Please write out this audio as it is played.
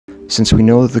Since we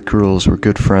know that the girls were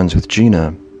good friends with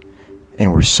Gina,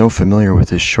 and were so familiar with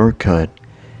this shortcut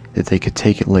that they could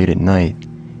take it late at night,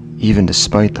 even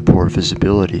despite the poor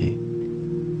visibility,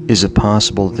 is it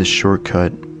possible that this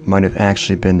shortcut might have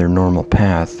actually been their normal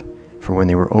path for when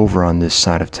they were over on this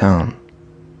side of town?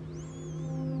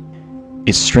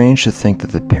 It's strange to think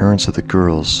that the parents of the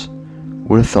girls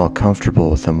would have felt comfortable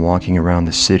with them walking around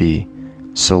the city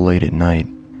so late at night,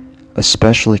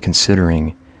 especially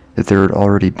considering that there had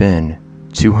already been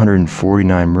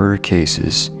 249 murder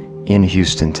cases in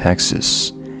Houston,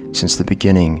 Texas since the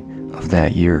beginning of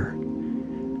that year,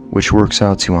 which works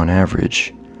out to on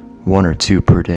average 1 or 2 per day.